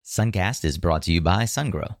Suncast is brought to you by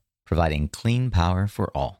SunGrow, providing clean power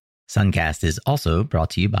for all. Suncast is also brought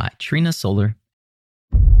to you by Trina Solar.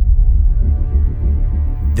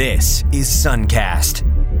 This is Suncast.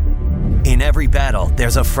 In every battle,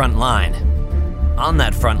 there's a front line. On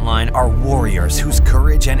that front line are warriors whose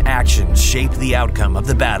courage and action shape the outcome of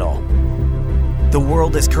the battle. The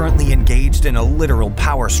world is currently engaged in a literal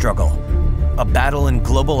power struggle, a battle in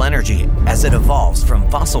global energy as it evolves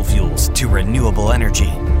from fossil fuels to renewable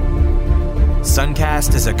energy.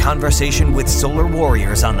 Suncast is a conversation with solar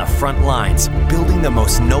warriors on the front lines, building the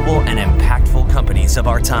most noble and impactful companies of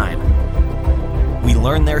our time. We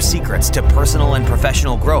learn their secrets to personal and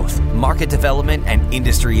professional growth, market development, and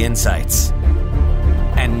industry insights.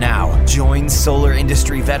 And now, join solar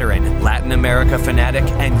industry veteran, Latin America fanatic,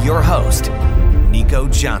 and your host, Nico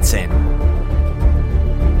Johnson.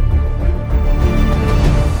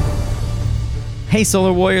 Hey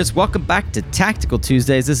Solar Warriors, welcome back to Tactical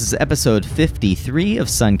Tuesdays. This is episode 53 of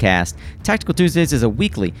Suncast. Tactical Tuesdays is a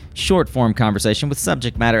weekly, short-form conversation with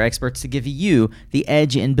subject matter experts to give you the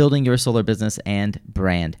edge in building your solar business and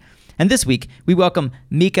brand. And this week, we welcome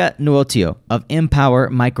Mika Nuotio of Empower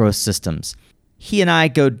Microsystems. He and I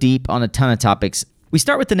go deep on a ton of topics. We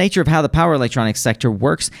start with the nature of how the power electronics sector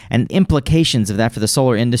works and implications of that for the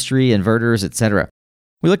solar industry, inverters, etc.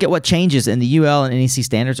 We look at what changes in the UL and NEC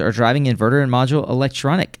standards are driving inverter and module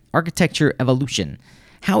electronic architecture evolution.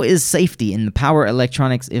 How is safety in the power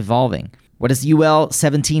electronics evolving? What is UL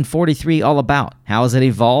 1743 all about? How has it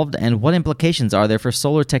evolved, and what implications are there for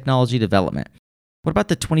solar technology development? What about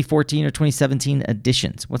the 2014 or 2017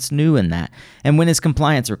 editions? What's new in that? And when is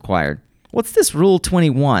compliance required? What's this Rule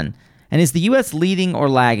 21? And is the U.S. leading or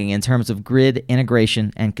lagging in terms of grid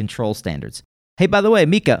integration and control standards? Hey, by the way,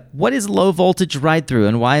 Mika, what is low voltage ride-through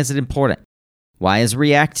and why is it important? Why is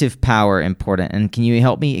reactive power important? And can you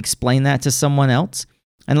help me explain that to someone else?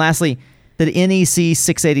 And lastly, the NEC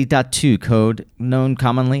 680.2 code, known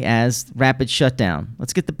commonly as rapid shutdown.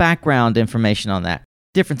 Let's get the background information on that.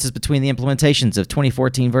 Differences between the implementations of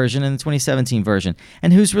 2014 version and the 2017 version,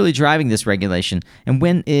 and who's really driving this regulation, and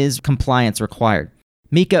when is compliance required.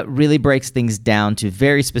 Mika really breaks things down to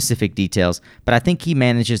very specific details, but I think he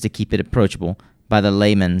manages to keep it approachable by the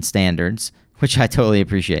layman standards, which I totally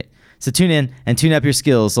appreciate. So tune in and tune up your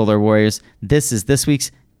skills, Solar Warriors. This is this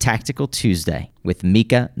week's Tactical Tuesday with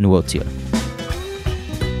Mika Nuotio.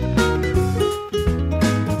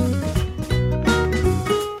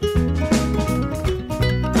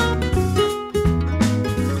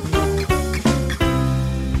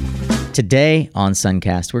 Today on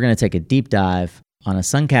Suncast, we're going to take a deep dive on a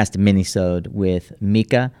Suncast minisode with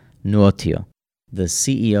Mika Nuotio, the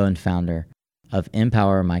CEO and founder of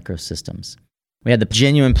Empower Microsystems. We had the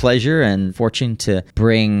genuine pleasure and fortune to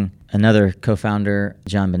bring another co-founder,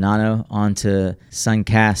 John Bonanno, onto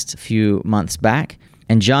Suncast a few months back.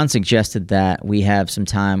 And John suggested that we have some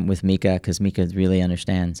time with Mika because Mika really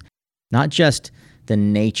understands not just the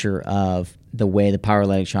nature of the way the power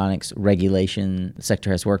electronics regulation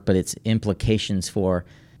sector has worked, but its implications for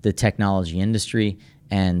the technology industry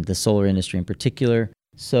and the solar industry in particular.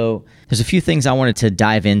 So there's a few things I wanted to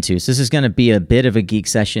dive into. So this is going to be a bit of a geek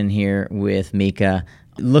session here with Mika,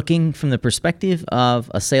 looking from the perspective of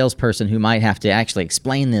a salesperson who might have to actually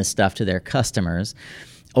explain this stuff to their customers,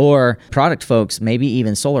 or product folks, maybe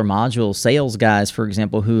even solar module sales guys, for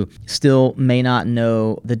example, who still may not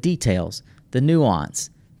know the details, the nuance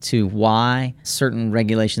to why certain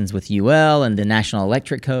regulations with UL and the National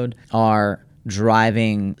Electric Code are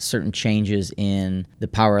driving certain changes in the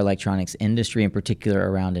power electronics industry, in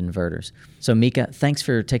particular around inverters. So Mika, thanks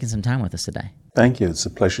for taking some time with us today. Thank you. It's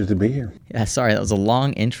a pleasure to be here. Yeah, sorry, that was a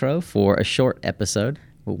long intro for a short episode.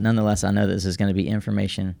 But nonetheless, I know this is going to be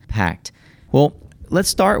information-packed. Well, let's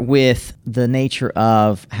start with the nature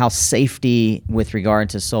of how safety with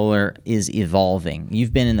regard to solar is evolving.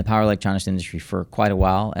 You've been in the power electronics industry for quite a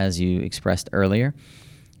while, as you expressed earlier.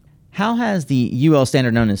 How has the UL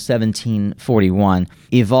standard known as 1741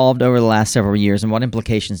 evolved over the last several years, and what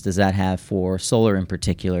implications does that have for solar in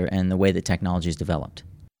particular and the way that technology is developed?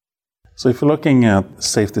 So if you're looking at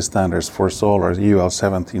safety standards for solar, UL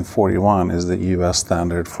 1741 is the US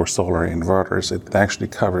standard for solar inverters. It actually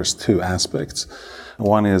covers two aspects.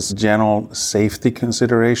 One is general safety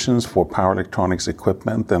considerations for power electronics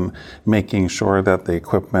equipment and making sure that the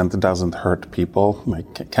equipment doesn't hurt people,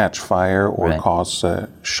 like catch fire or cause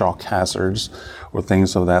shock hazards or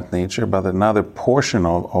things of that nature. But another portion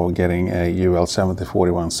of getting a UL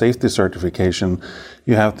 1741 safety certification,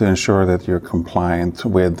 you have to ensure that you're compliant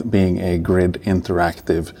with being a grid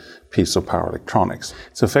interactive piece of power electronics.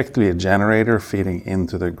 It's effectively a generator feeding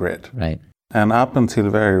into the grid. Right. And up until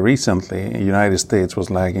very recently, the United States was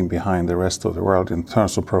lagging behind the rest of the world in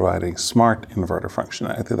terms of providing smart inverter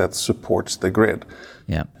functionality that supports the grid.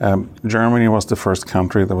 Yeah. Germany was the first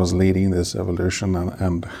country that was leading this evolution,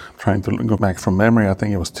 and trying to go back from memory, I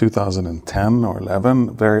think it was 2010 or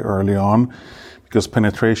 11, very early on, because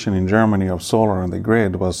penetration in Germany of solar on the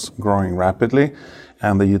grid was growing rapidly,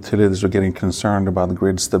 and the utilities were getting concerned about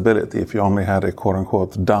grid stability. If you only had a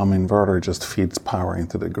quote-unquote dumb inverter, it just feeds power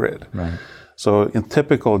into the grid. Right. So in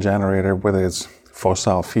typical generator, whether it's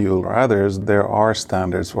fossil fuel or others, there are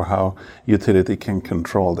standards for how utility can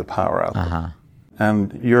control the power output. Uh-huh.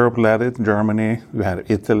 And Europe led it, Germany, we had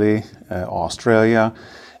Italy, Australia,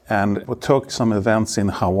 and it took some events in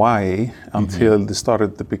Hawaii until they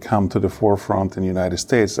started to become to the forefront in the United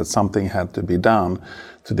States that something had to be done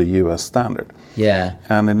to the US standard. Yeah.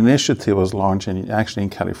 And an initiative was launched actually in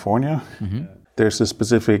California. There's a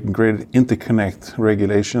specific grid interconnect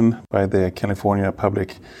regulation by the California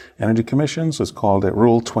Public Energy Commission, so it's called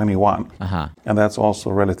Rule 21. Uh-huh. And that's also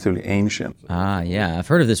relatively ancient. Yeah. I've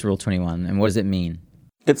heard of this Rule 21. And what does it mean?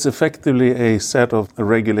 It's effectively a set of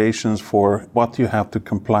regulations for what you have to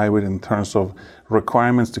comply with in terms of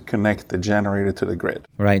requirements to connect the generator to the grid.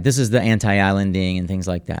 Right. This is the anti-islanding and things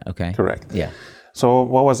like that. Okay. Correct. Yeah. So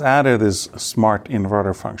what was added is smart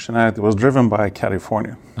inverter functionality. It was driven by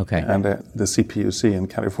California. Okay. And the CPUC in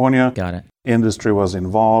California. Got it. Industry was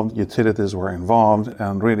involved, utilities were involved,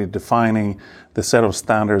 and really defining the set of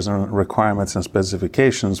standards and requirements and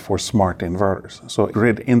specifications for smart inverters. So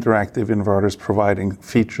grid interactive inverters providing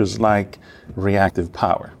features like reactive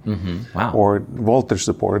power. Wow. Or voltage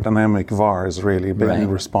support. Dynamic VAR is really big in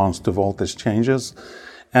response to voltage changes.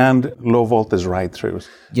 And low voltage ride-throughs.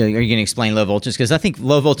 Yeah, are you going to explain low voltage? Because I think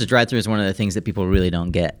low voltage ride-through is one of the things that people really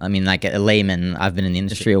don't get. I mean, like a layman, I've been in the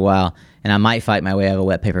industry a while, and I might fight my way out of a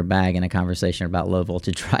wet paper bag in a conversation about low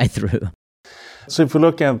voltage ride-through. So if we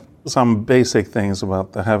look at some basic things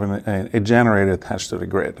about having a generator attached to the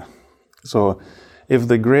grid. So if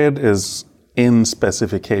the grid is in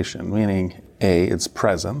specification, meaning A, it's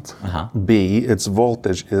present, B, its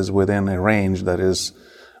voltage is within a range that is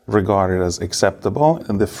regarded as acceptable,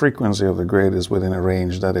 and the frequency of the grid is within a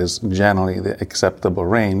range that is generally the acceptable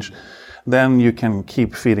range, then you can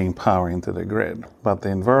keep feeding power into the grid. But the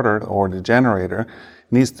inverter or the generator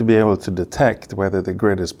needs to be able to detect whether the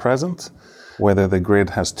grid is present, whether the grid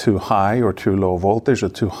has too high or too low voltage, or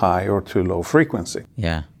too high or too low frequency.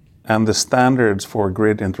 Yeah. And the standards for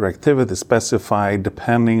grid interactivity specify,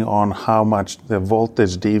 depending on how much the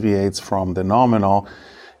voltage deviates from the nominal,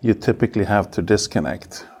 you typically have to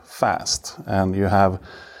disconnect fast. And you have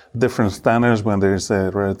different standards. When there's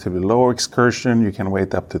a relatively low excursion, you can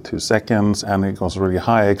wait up to 2 seconds, and it goes really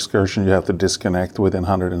high excursion, you have to disconnect within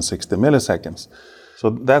 160 milliseconds.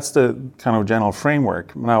 So that's the kind of general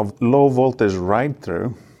framework. Now, low voltage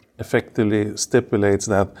ride-through effectively stipulates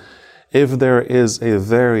that if there is a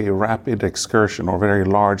very rapid excursion or very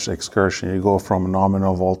large excursion, you go from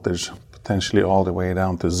nominal voltage potentially all the way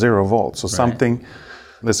down to 0 volts. So something,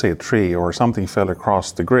 let's say a tree or something fell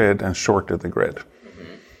across the grid and shorted the grid.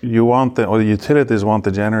 You want the utilities want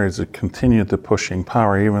the generators to continue to pushing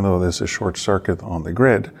power even though there's a short circuit on the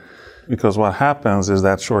grid. Because what happens is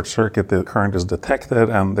that short circuit, the current is detected,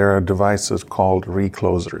 and there are devices called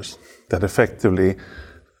reclosers that effectively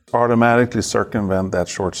automatically circumvent that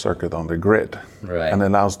short circuit on the grid. And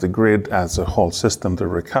allows the grid as a whole system to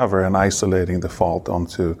recover and isolating the fault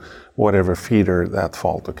onto whatever feeder that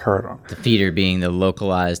fault occurred on. The feeder being the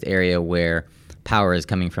localized area where power is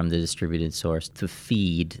coming from the distributed source to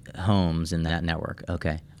feed homes in that network,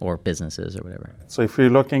 or businesses or whatever. So if you're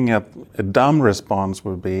looking at a dumb response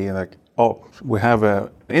would be like, we have an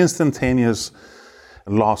instantaneous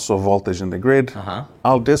loss of voltage in the grid.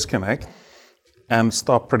 I'll disconnect and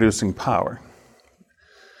stop producing power.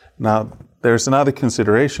 Now, there's another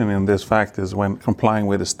consideration in this fact is when complying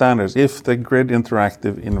with the standards, if the grid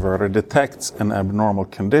interactive inverter detects an abnormal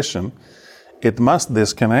condition, it must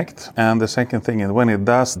disconnect. And the second thing is when it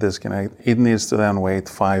does disconnect, it needs to then wait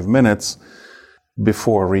 5 minutes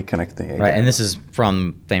before reconnecting again. Right, and this is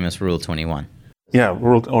from famous Rule 21. Yeah,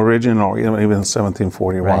 original, even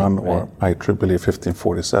 1741 or IEEE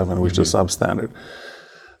 1547, which is substandard.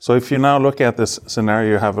 So if you now look at this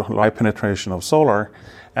scenario, you have a high penetration of solar,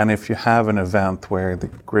 and if you have an event where the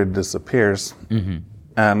grid disappears,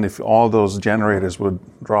 and if all those generators would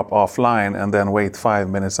drop offline and then wait 5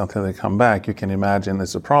 minutes until they come back, you can imagine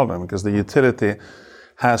it's a problem because the utility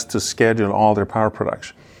has to schedule all their power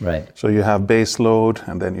production. So you have base load,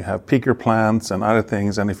 and then you have peaker plants and other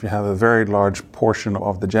things, and if you have a very large portion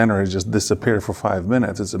of the generators just disappear for 5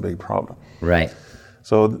 minutes, it's a big problem.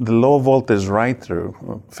 So the low voltage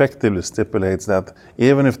write-through effectively stipulates that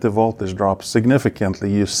even if the voltage drops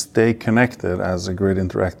significantly, you stay connected as a grid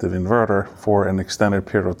interactive inverter for an extended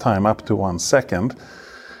period of time, up to 1 second.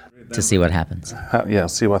 To see what happens.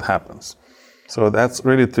 See what happens. So that's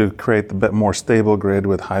really to create a bit more stable grid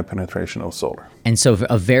with high penetration of solar. And so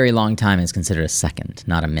a very long time is considered a second,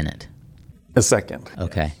 not a minute. A second.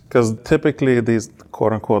 Okay. Because typically these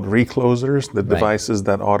quote-unquote reclosers, the devices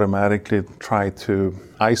that automatically try to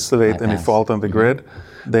isolate any fault on the grid,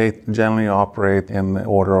 they generally operate in the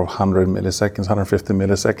order of 100 milliseconds, 150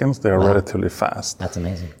 milliseconds. They are relatively fast. That's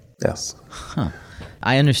amazing. Yes.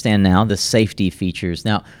 I understand now the safety features.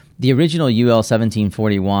 Now, the original UL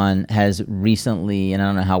 1741 has recently, and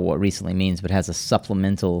I don't know what recently means, but has a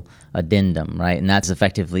supplemental addendum, right? And that's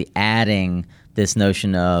effectively adding this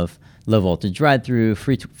notion of low voltage ride-through,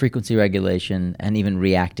 frequency regulation, and even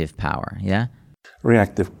reactive power, yeah?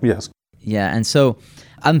 Reactive, yes. Yeah, and so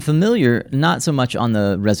I'm familiar, not so much on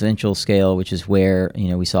the residential scale, which is where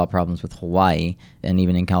we saw problems with Hawaii and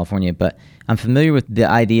even in California, but I'm familiar with the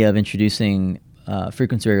idea of introducing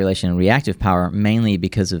frequency regulation and reactive power mainly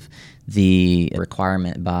because of the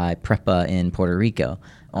requirement by PREPA in Puerto Rico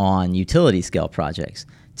on utility scale projects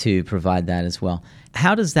to provide that as well.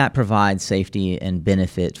 How does that provide safety and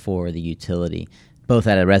benefit for the utility, both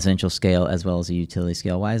at a residential scale as well as a utility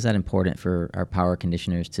scale? Why is that important for our power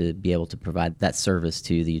conditioners to be able to provide that service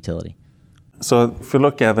to the utility? So if you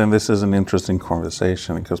look at it, and this is an interesting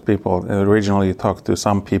conversation because people, originally talked to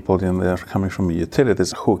some people they're coming from the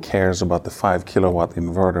utilities, who cares about the 5 kilowatt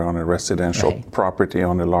inverter on a residential property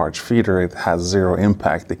on a large feeder? It has zero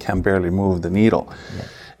impact. It can barely move the needle. Yeah.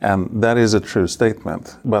 And that is a true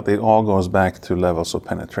statement, but it all goes back to levels of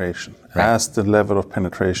penetration. Right. As the level of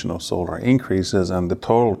penetration of solar increases and the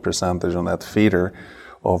total percentage on that feeder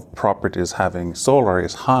of properties having solar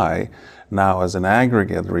is high, now as an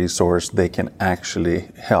aggregate resource, they can actually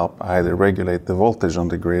help either regulate the voltage on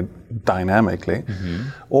the grid dynamically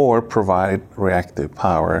or provide reactive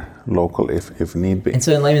power locally if need be. And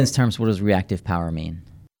so in layman's terms, what does reactive power mean?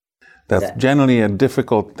 That's generally a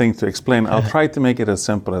difficult thing to explain. I'll try to make it as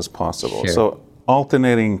simple as possible. Sure. So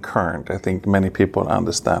alternating current, I think many people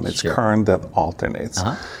understand. It's current that alternates.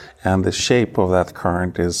 And the shape of that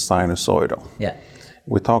current is sinusoidal. Yeah.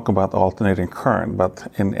 We talk about alternating current,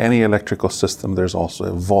 but in any electrical system, there's also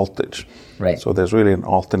a voltage. Right. So there's really an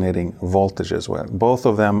alternating voltage as well. Both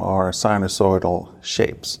of them are sinusoidal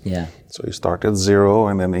shapes. Yeah. So you start at zero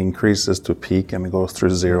and then it increases to peak and it goes through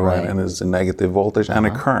zero and it's a negative voltage and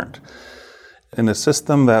a current. In a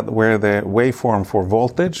system where the waveform for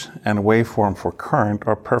voltage and waveform for current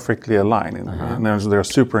are perfectly aligned, and they're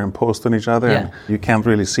superimposed on each other, and you can't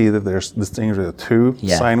really see that there's distinguished the two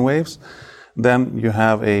sine waves, then you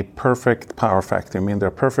have a perfect power factor. I mean,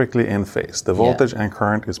 they're perfectly in phase. The voltage and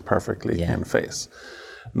current is perfectly in phase.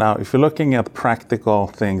 Now, if you're looking at practical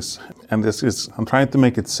things, and I'm trying to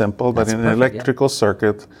make it simple, but in an electrical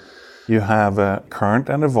circuit, you have a current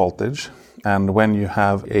and a voltage. And when you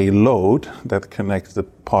have a load that connects the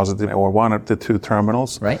positive or one of the two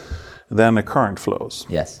terminals, then a current flows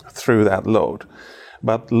through that load.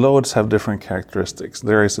 But loads have different characteristics.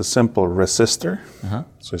 There is a simple resistor,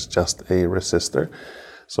 so it's just a resistor.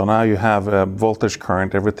 So now you have a voltage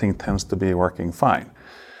current, everything tends to be working fine.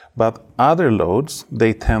 But other loads,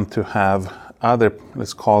 they tend to have other,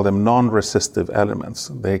 let's call them non-resistive elements.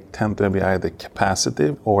 They tend to be either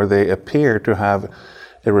capacitive or they appear to have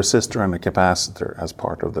a resistor and a capacitor as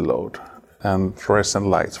part of the load, and fluorescent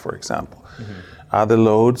lights, for example. Other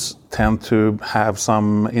loads tend to have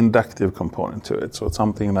some inductive component to it, so it's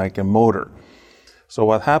something like a motor. So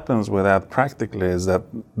what happens with that practically is that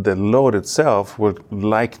the load itself would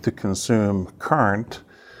like to consume current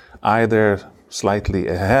either slightly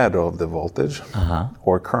ahead of the voltage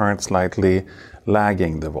or current slightly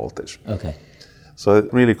lagging the voltage. Okay. So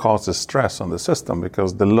it really causes stress on the system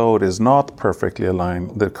because the load is not perfectly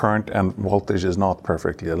aligned, the current and voltage is not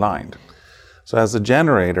perfectly aligned. So as a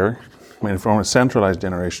generator, I mean, from a centralized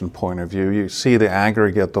generation point of view, you see the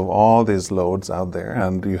aggregate of all these loads out there,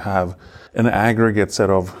 and you have an aggregate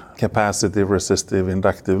set of capacitive, resistive,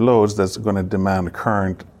 inductive loads that's going to demand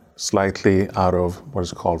current slightly out of what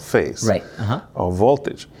is called phase of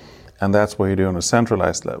voltage. And that's what you do on a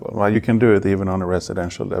centralized level. Well, you can do it even on a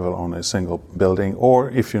residential level on a single building, or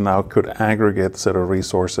if you now could aggregate set of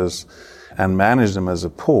resources and manage them as a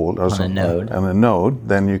pool or on a node,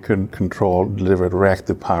 then you could deliver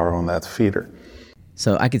reactive power on that feeder.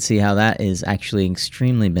 So I could see how that is actually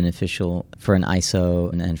extremely beneficial for an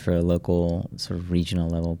ISO and for a local sort of regional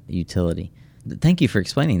level utility. Thank you for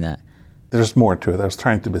explaining that. There's more to it. I was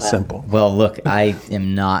trying to be simple. Well, look, I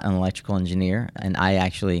am not an electrical engineer, and I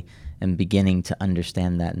actually am beginning to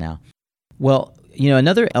understand that now. Well,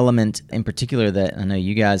 another element in particular that I know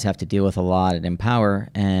you guys have to deal with a lot at Empower,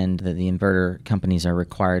 and that the inverter companies are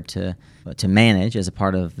required to manage as a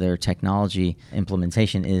part of their technology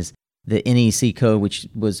implementation, is the NEC code, which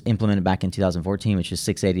was implemented back in 2014, which is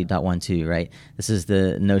 680.12, right? This is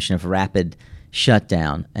the notion of rapid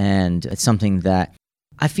shutdown, and it's something that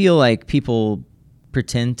I feel like people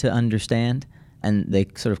pretend to understand, and they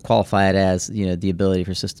sort of qualify it as, the ability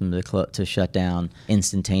for system to shut down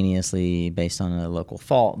instantaneously based on a local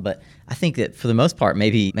fault. But I think that for the most part,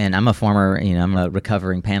 maybe, I'm a former, I'm a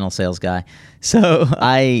recovering panel sales guy, so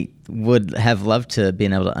I would have loved to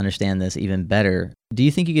been able to understand this even better. Do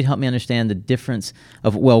you think you could help me understand the difference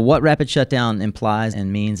of, what rapid shutdown implies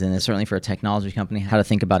and means, and certainly for a technology company, how to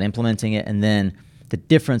think about implementing it, and then the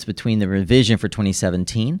difference between the revision for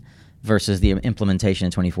 2017 versus the implementation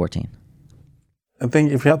in 2014? I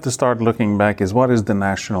think if you have to start looking back is, what is the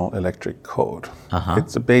National Electric Code?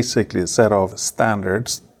 It's basically a set of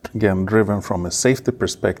standards, again, driven from a safety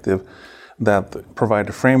perspective, that provide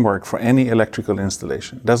a framework for any electrical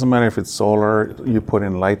installation. It doesn't matter if it's solar, you put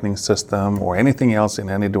in lighting system, or anything else in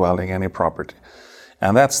any dwelling, any property.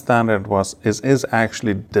 And that standard is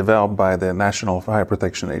actually developed by the National Fire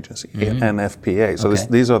Protection Agency, NFPA. So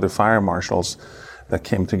these are the fire marshals that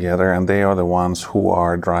came together, and they are the ones who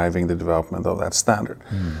are driving the development of that standard.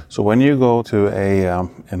 So when you go to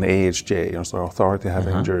an AHJ, so authority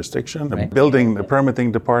having jurisdiction, the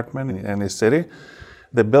permitting department in any city,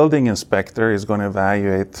 the building inspector is going to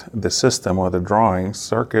evaluate the system or the drawing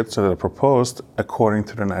circuits that are proposed according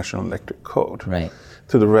to the National Electric Code,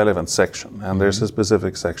 to the relevant section. And there's a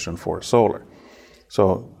specific section for solar.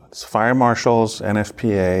 So it's fire marshals,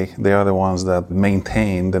 NFPA, they are the ones that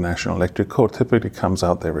maintain the National Electric Code. Typically comes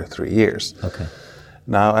out every 3 years.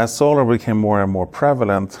 Now, as solar became more and more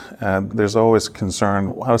prevalent, there's always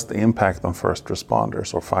concern, how's the impact on first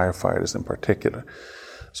responders or firefighters in particular?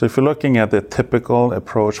 So if you're looking at the typical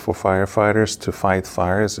approach for firefighters to fight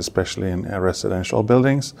fires, especially in residential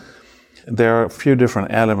buildings, there are a few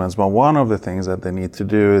different elements, but one of the things that they need to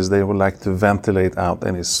do is they would like to ventilate out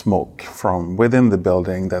any smoke from within the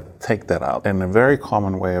building that take that out. And a very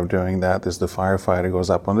common way of doing that is the firefighter goes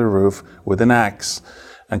up on the roof with an axe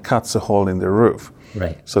and cuts a hole in the roof,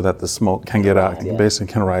 so that the smoke can get out,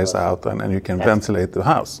 basically can rise out, and you can ventilate the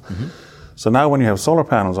house. So now when you have solar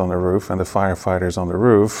panels on the roof and the firefighter's on the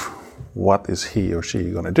roof, what is he or she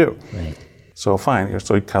going to do? So fine,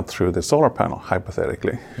 so you cut through the solar panel,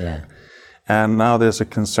 hypothetically. And now there's a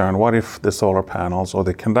concern, what if the solar panels or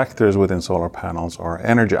the conductors within solar panels are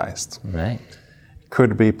energized?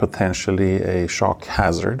 Could be potentially a shock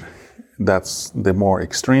hazard. That's the more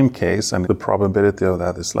extreme case, and the probability of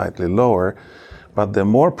that is slightly lower. But the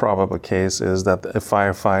more probable case is that a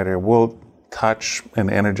firefighter will touch an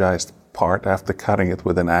energized part after cutting it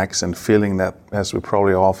with an axe and feeling that, as we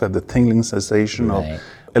probably all felt, the tingling sensation of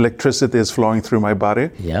electricity is flowing through my body,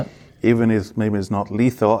 even if maybe it's not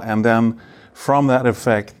lethal. And then from that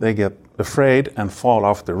effect, they get afraid and fall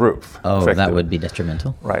off the roof. That would be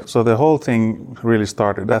detrimental. So the whole thing really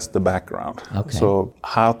started, that's the background. So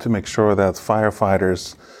how to make sure that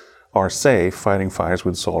firefighters are safe fighting fires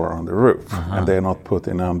with solar on the roof, and they're not put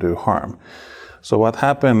in undue harm. So what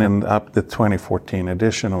happened in the 2014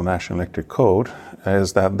 edition of National Electric Code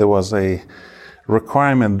is that there was a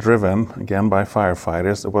requirement driven, again, by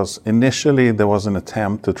firefighters. There was an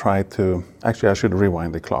attempt to try to, actually I should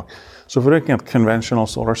rewind the clock. So if we're looking at conventional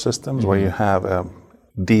solar systems where you have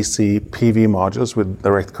DC PV modules with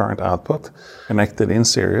direct current output connected in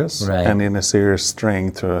series and in a series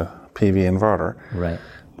string to a PV inverter.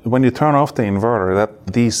 When you turn off the inverter, that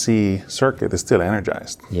DC circuit is still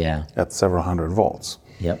energized at several hundred volts.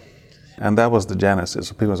 And that was the genesis.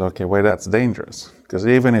 So people say, okay, wait, that's dangerous. Because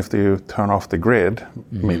even if you turn off the grid,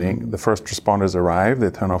 meaning the first responders arrive, they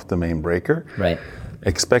turn off the main breaker,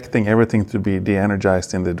 expecting everything to be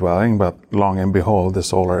de-energized in the dwelling, but long and behold, the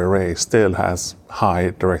solar array still has high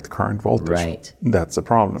direct current voltage. That's a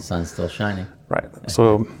problem. The sun's still shining.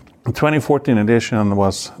 So in 2014 edition,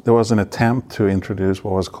 there was an attempt to introduce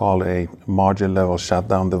what was called a module level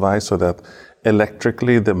shutdown device, so that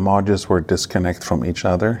electrically the modules were disconnected from each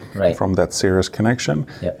other from that series connection,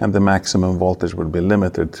 and the maximum voltage would be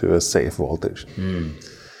limited to a safe voltage.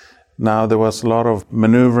 Now there was a lot of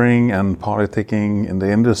maneuvering and politicking in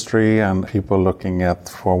the industry, and people looking at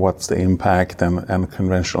for what's the impact and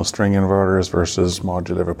conventional string inverters versus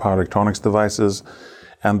module level power electronics devices.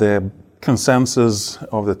 And the consensus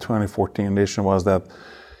of the 2014 edition was that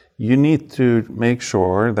you need to make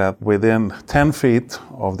sure that within 10 feet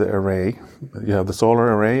of the array, you have the solar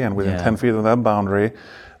array, and within 10 feet of that boundary,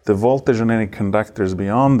 the voltage on any conductors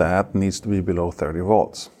beyond that needs to be below 30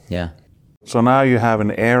 volts. Yeah. So now you have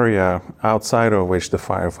an area outside of which the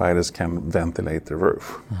firefighters can ventilate the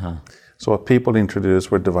roof. So what people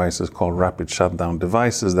introduced were devices called rapid shutdown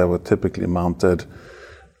devices that were typically mounted,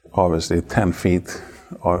 obviously, 10 feet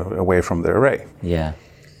away from the array. Yeah.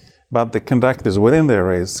 But the conductors within the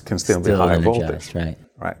arrays can still be high voltage. Right.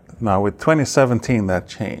 Right. Now with 2017 that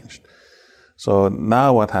changed. So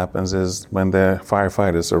now what happens is when the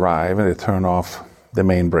firefighters arrive and they turn off the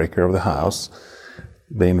main breaker of the house,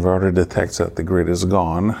 the inverter detects that the grid is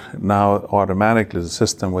gone. Now automatically the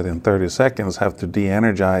system within 30 seconds have to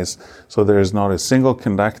de-energize, so there is not a single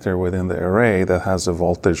conductor within the array that has a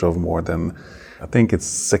voltage of more than, I think it's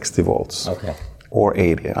 60 volts. Okay. Or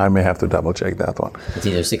 80. I may have to double check that one. It's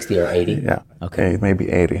either 60 or 80? Yeah. Okay. Maybe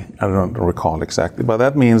 80. I don't recall exactly. But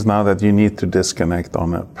that means now that you need to disconnect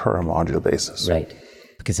on a per module basis. Right.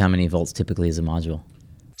 Because how many volts typically is a module?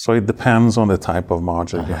 So it depends on the type of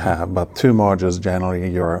module you have. But 2 modules,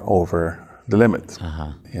 generally, you're over the limit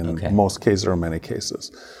in most cases or many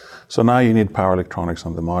cases. So now you need power electronics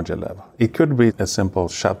on the module level. It could be a simple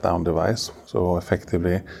shutdown device. So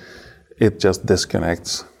effectively, it just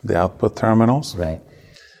disconnects the output terminals. Right.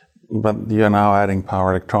 But you're now adding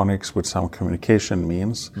power electronics with some communication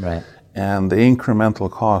means. Right. And the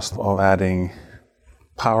incremental cost of adding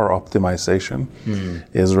power optimization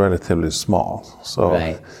is relatively small. So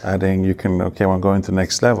adding, I'm going to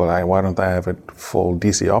next level. Why don't I have it full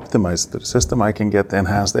DC optimized to the system? I can get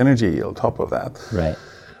enhanced energy yield on top of that. Right.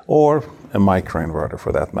 Or a microinverter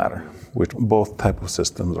for that matter, which both type of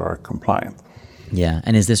systems are compliant. Yeah,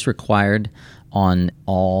 and is this required on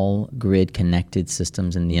all grid-connected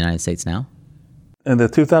systems in the United States now? And the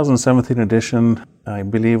 2017 edition, I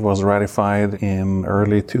believe, was ratified in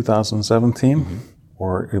early 2017,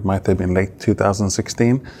 or it might have been late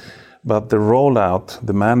 2016. But the rollout,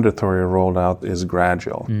 the mandatory rollout, is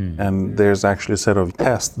gradual. And there's actually a set of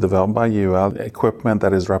tests developed by UL. Equipment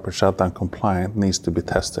that is rapid shutdown compliant needs to be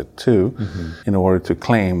tested too in order to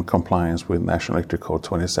claim compliance with National Electric Code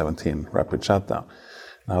 2017 rapid shutdown.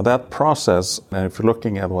 Now that process, and if you're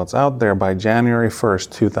looking at what's out there, by January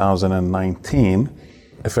 1st, 2019,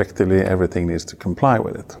 effectively everything needs to comply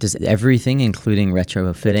with it. Does everything, including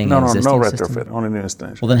retrofitting? No existing retrofit, system? only new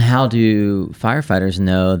installation. Well, then how do firefighters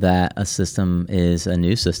know that a system is a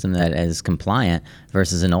new system that is compliant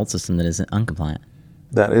versus an old system that is uncompliant?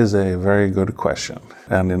 That is a very good question.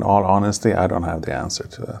 And in all honesty, I don't have the answer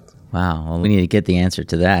to that. Wow. Well, we need to get the answer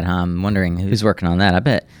to that, huh? I'm wondering who's working on that. I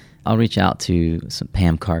bet I'll reach out to some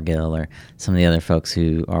Pam Cargill or some of the other folks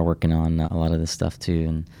who are working on a lot of this stuff too.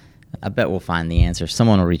 And I bet we'll find the answer.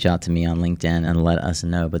 Someone will reach out to me on LinkedIn and let us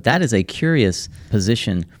know. But that is a curious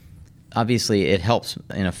position. Obviously, it helps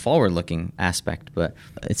in a forward-looking aspect, but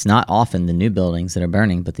it's not often the new buildings that are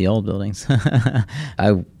burning, but the old buildings.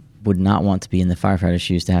 I would not want to be in the firefighter's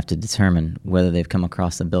shoes to have to determine whether they've come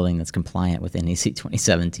across a building that's compliant with NEC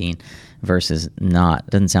 2017 versus not.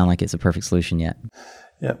 Doesn't sound like it's a perfect solution yet.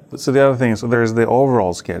 Yeah. So the other thing is, there's the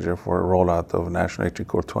overall schedule for rollout of National Electric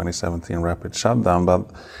Code 2017 rapid shutdown, but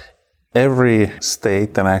every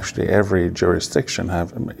state and actually every jurisdiction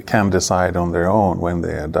can decide on their own when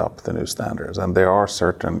they adopt the new standards. And there are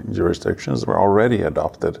certain jurisdictions that already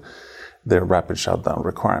adopted their rapid shutdown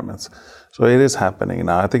requirements. So it is happening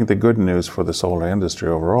now. I think the good news for the solar industry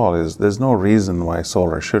overall is there's no reason why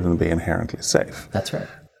solar shouldn't be inherently safe. That's right.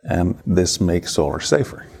 And this makes solar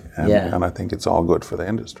safer. And I think it's all good for the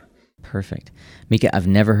industry. Perfect. Mika, I've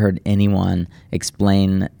never heard anyone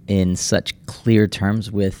explain in such clear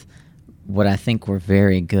terms with what I think were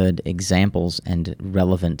very good examples and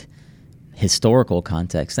relevant historical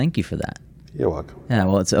context. Thank you for that. You're welcome. Yeah,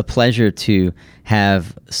 well, it's a pleasure to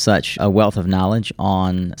have such a wealth of knowledge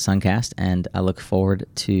on Suncast, and I look forward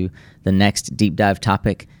to the next deep dive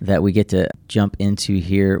topic that we get to jump into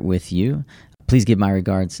here with you. Please give my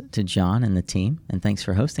regards to John and the team, and thanks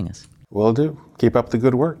for hosting us. Will do. Keep up the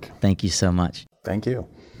good work. Thank you so much. Thank you.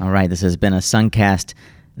 All right, this has been a Suncast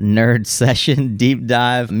Nerd Session Deep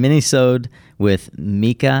Dive minisode with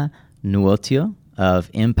Mika Nuotio of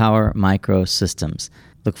Empower Microsystems.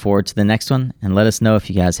 Look forward to the next one, and let us know if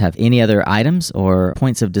you guys have any other items or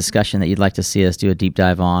points of discussion that you'd like to see us do a deep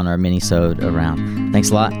dive on or minisode around.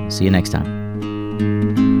 Thanks a lot. See you next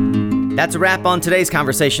time. That's a wrap on today's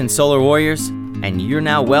conversation, Solar Warriors, and you're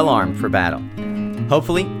now well armed for battle.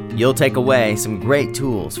 Hopefully, you'll take away some great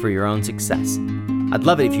tools for your own success. I'd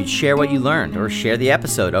love it if you'd share what you learned or share the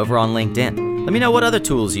episode over on LinkedIn. Let me know what other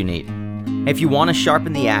tools you need. If you want to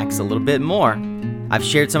sharpen the axe a little bit more, I've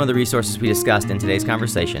shared some of the resources we discussed in today's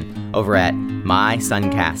conversation over at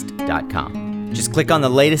mysuncast.com. Just click on the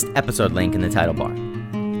latest episode link in the title bar.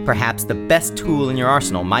 Perhaps the best tool in your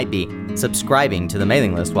arsenal might be subscribing to the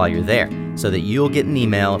mailing list while you're there, so that you'll get an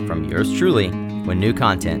email from yours truly when new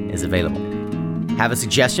content is available. Have a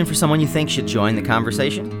suggestion for someone you think should join the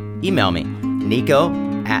conversation? Email me,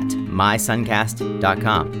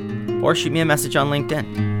 nico@mysuncast.com, or shoot me a message on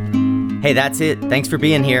LinkedIn. Hey, that's it. Thanks for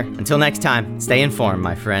being here. Until next time, stay informed,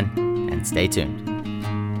 my friend, and stay tuned.